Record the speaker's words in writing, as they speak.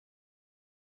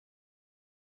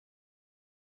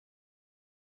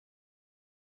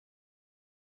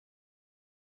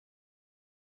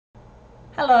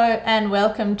Hello and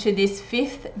welcome to this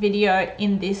 5th video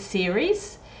in this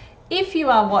series. If you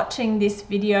are watching this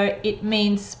video, it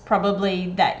means probably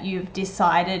that you've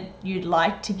decided you'd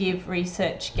like to give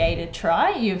ResearchGate a try.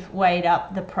 You've weighed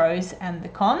up the pros and the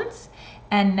cons,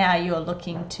 and now you're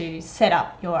looking to set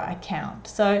up your account.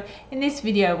 So in this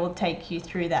video, we'll take you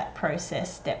through that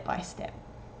process step by step.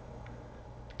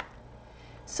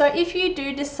 So if you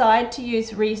do decide to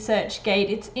use ResearchGate,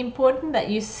 it's important that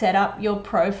you set up your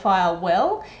profile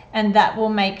well, and that will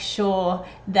make sure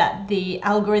that the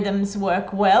algorithms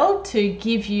work well to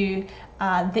give you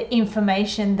the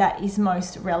information that is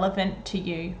most relevant to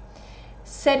you.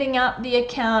 Setting up the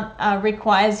account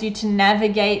requires you to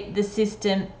navigate the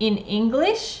system in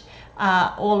English.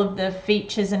 All of the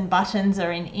features and buttons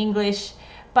are in English.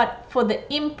 But for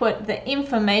the input, the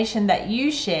information that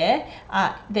you share,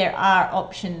 there are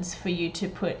options for you to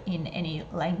put in any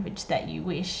language that you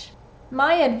wish.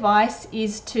 My advice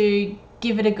is to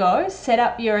give it a go, set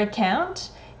up your account,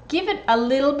 give it a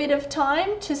little bit of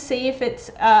time to see if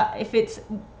it's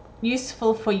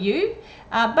useful for you.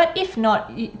 But if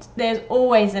not, there's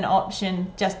always an option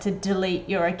just to delete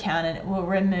your account and it will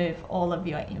remove all of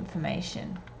your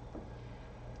information.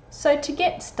 So to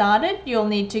get started, you'll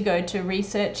need to go to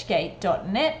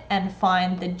researchgate.net and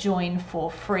find the Join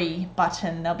for Free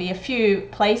button. There'll be a few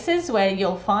places where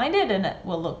you'll find it, and it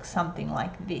will look something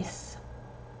like this.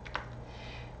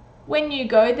 When you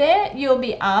go there, you'll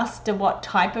be asked what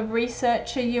type of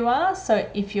researcher you are. So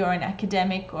if you're an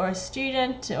academic or a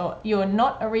student, or you're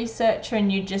not a researcher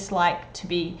and you just like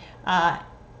to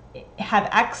have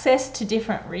access to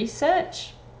different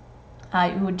research,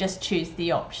 you would just choose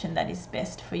the option that is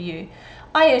best for you.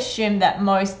 I assume that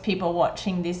most people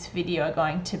watching this video are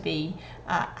going to be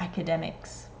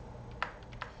academics.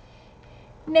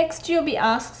 Next, you'll be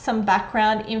asked some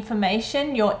background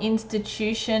information, your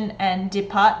institution and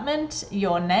department,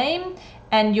 your name,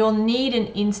 and you'll need an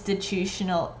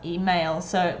institutional email.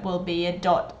 So it will be a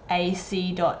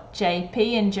 .ac.jp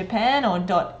in Japan or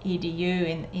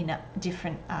 .edu in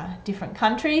different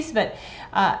countries. But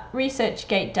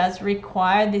ResearchGate does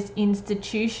require this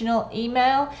institutional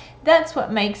email. That's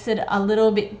what makes it a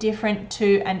little bit different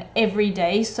to an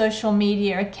everyday social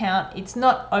media account. It's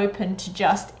not open to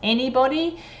just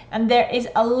anybody, and there is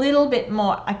a little bit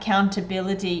more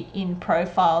accountability in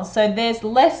profiles. So there's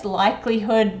less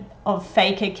likelihood of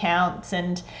fake accounts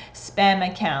and spam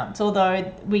accounts,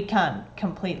 although we can't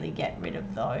completely get rid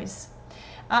of those.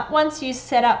 Once you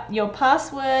set up your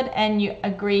password and you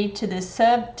agree to the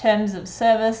terms of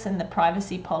service and the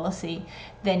privacy policy,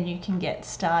 then you can get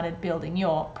started building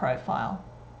your profile.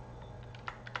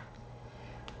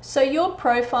 So your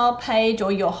profile page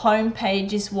or your home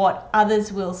page is what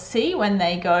others will see when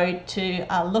they go to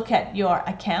look at your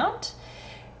account.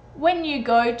 When you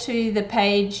go to the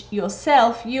page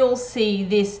yourself, you'll see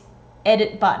this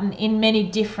edit button in many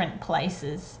different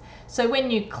places. So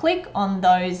when you click on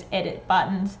those edit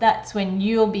buttons, that's when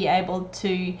you'll be able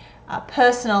to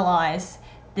personalize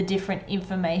the different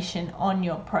information on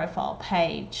your profile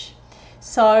page.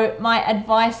 So my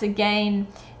advice again,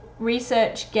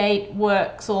 ResearchGate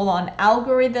works all on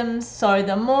algorithms, so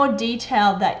the more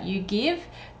detail that you give,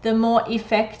 the more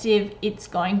effective it's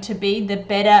going to be, the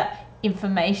better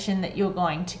information that you're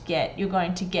going to get. You're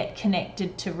going to get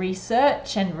connected to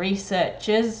research and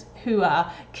researchers who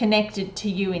are connected to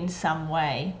you in some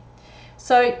way.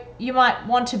 So you might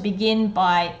want to begin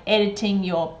by editing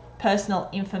your personal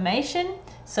information.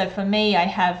 So for me, I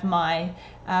have my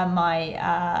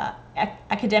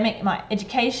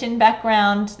education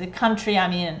background, the country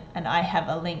I'm in, and I have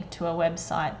a link to a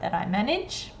website that I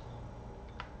manage.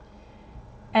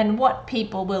 And what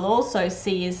people will also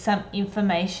see is some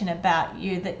information about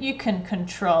you that you can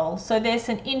control. So there's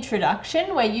an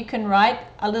introduction where you can write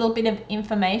a little bit of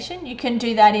information. You can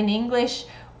do that in English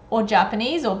or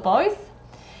Japanese or both.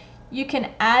 You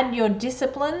can add your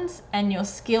disciplines and your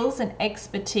skills and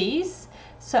expertise.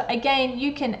 So again,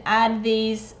 you can add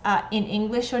these in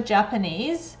English or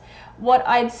Japanese. What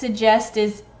I'd suggest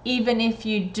is, even if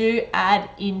you do add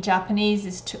in Japanese,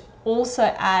 is to also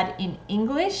add in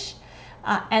English.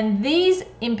 And these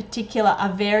in particular are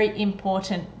very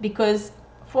important because,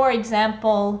 for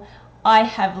example, I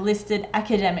have listed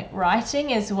academic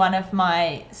writing as one of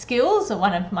my skills or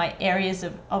one of my areas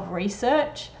of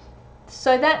research.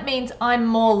 So that means I'm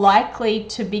more likely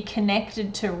to be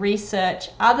connected to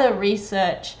other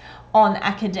research on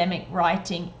academic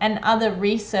writing and other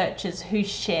researchers who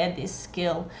share this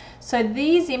skill. So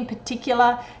these in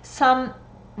particular, some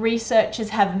researchers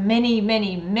have many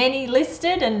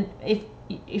listed, and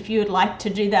if you would like to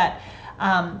do that,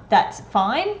 that's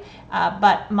fine.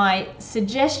 But my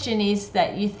suggestion is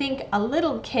that you think a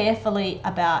little carefully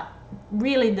about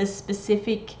really the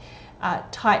specific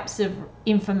types of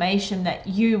information that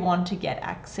you want to get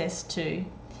access to.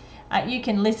 You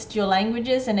can list your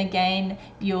languages, and again,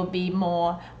 you'll be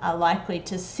more likely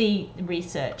to see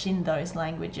research in those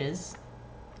languages.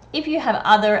 If you have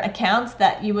other accounts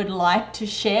that you would like to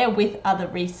share with other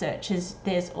researchers,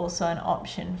 there's also an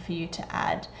option for you to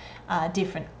add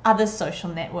different other social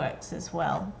networks as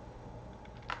well.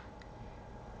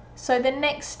 So the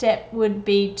next step would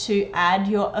be to add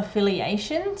your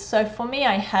affiliation. So for me,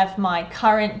 I have my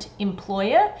current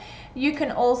employer. You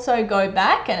can also go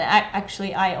back, and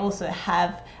actually I also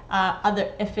have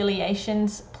other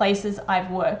affiliations, places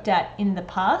I've worked at in the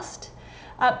past.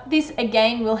 This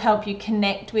again will help you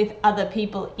connect with other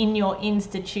people in your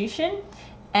institution.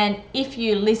 And if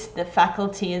you list the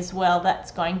faculty as well,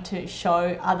 that's going to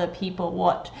show other people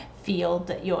what field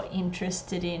that you're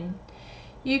interested in.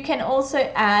 You can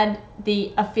also add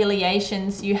the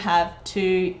affiliations you have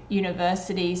to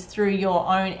universities through your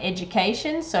own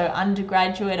education. So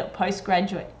undergraduate or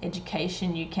postgraduate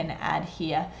education you can add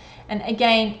here. And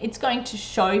again, it's going to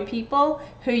show people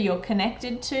who you're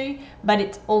connected to, but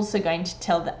it's also going to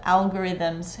tell the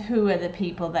algorithms who are the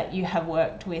people that you have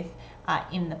worked with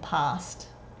in the past.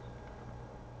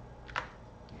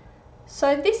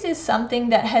 So this is something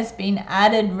that has been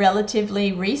added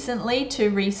relatively recently to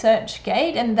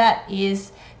ResearchGate, and that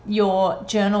is your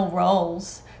journal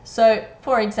roles. So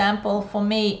for example, for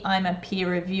me, I'm a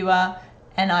peer reviewer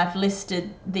and I've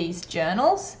listed these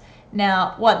journals.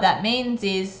 Now, what that means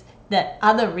is that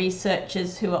other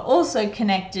researchers who are also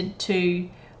connected to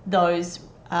those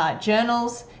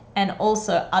journals and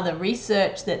also other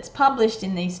research that's published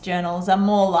in these journals are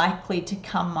more likely to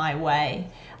come my way.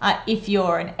 If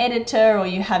you're an editor or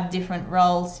you have different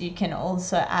roles, you can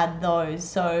also add those.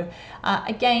 So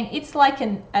again, it's like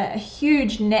a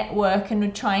huge network, and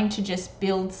we're trying to just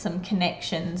build some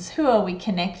connections. Who are we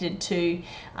connected to,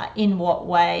 in what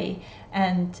way?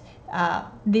 And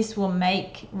this will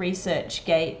make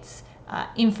ResearchGate's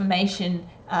information,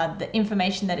 the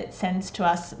information that it sends to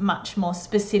us, much more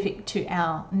specific to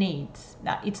our needs.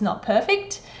 It's not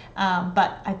perfect,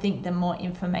 but I think the more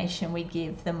information we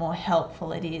give, the more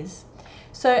helpful it is.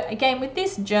 So again, with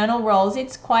this journal roles,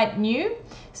 it's quite new,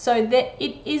 so that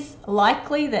it is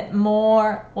likely that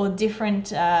more or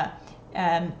different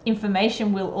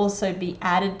information will also be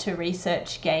added to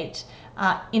ResearchGate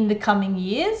in the coming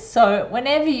years. So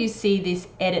whenever you see this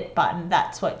edit button,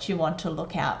 that's what you want to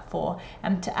look out for,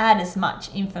 and to add as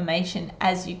much information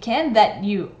as you can that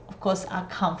you, of course, are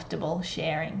comfortable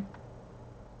sharing.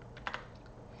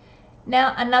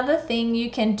 Now, another thing you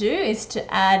can do is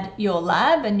to add your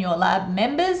lab and your lab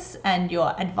members and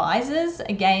your advisors.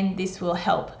 Again, this will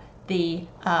help the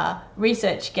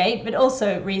ResearchGate, but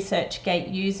also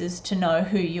ResearchGate users to know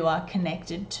who you are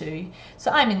connected to.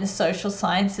 So I'm in the social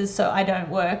sciences, so I don't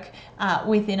work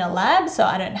within a lab, so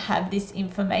I don't have this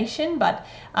information, but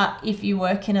if you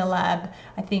work in a lab,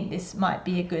 I think this might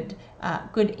be a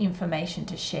good information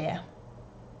to share.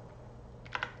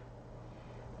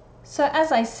 So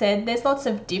as I said, there's lots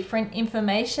of different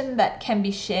information that can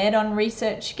be shared on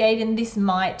ResearchGate, and this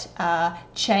might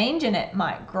change and it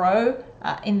might grow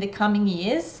in the coming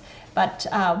years. But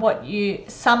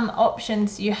some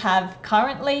options you have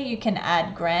currently, you can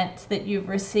add grants that you've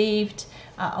received,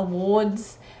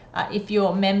 awards. If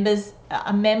you're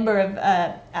a member of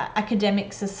an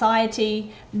academic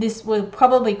society, this will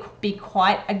probably be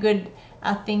quite a good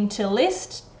thing to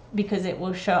list, because it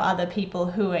will show other people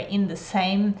who are in the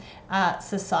same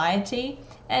society,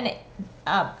 and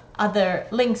other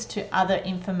links to other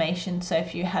information. So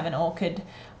if you have an ORCID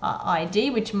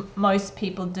ID, which most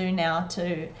people do now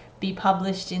to be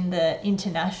published in the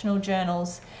international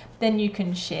journals, then you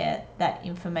can share that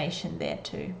information there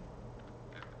too.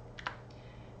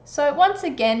 So once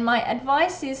again, my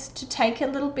advice is to take a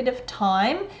little bit of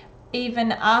time,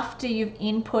 even after you've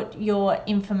input your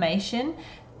information.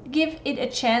 Give it a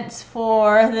chance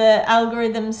for the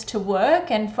algorithms to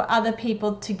work and for other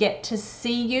people to get to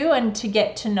see you and to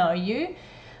get to know you.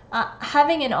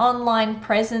 Having an online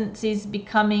presence is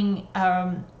becoming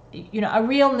a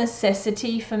real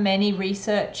necessity for many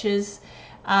researchers.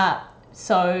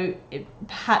 So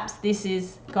perhaps this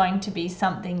is going to be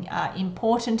something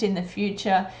important in the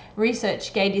future.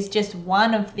 ResearchGate is just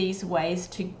one of these ways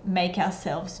to make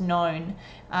ourselves known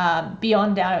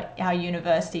beyond our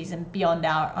universities and beyond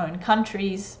our own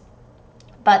countries.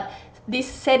 But this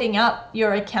setting up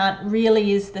your account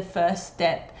really is the first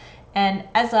step. And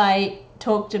as I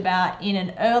talked about in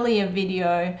an earlier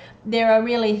video, there are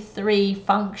really 3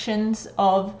 functions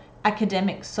of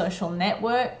academic social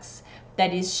networks,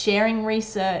 that is sharing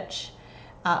research,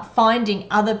 finding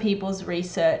other people's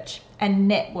research, and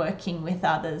networking with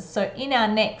others. So in our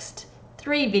next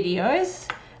 3 videos,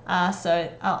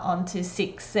 on to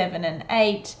 6, 7, and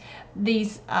 8,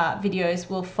 these videos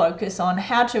will focus on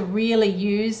how to really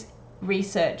use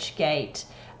ResearchGate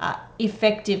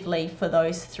effectively for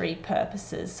those 3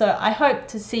 purposes. So I hope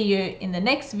to see you in the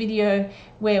next video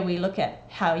where we look at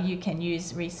how you can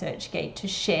use ResearchGate to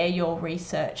share your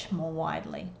research more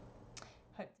widely.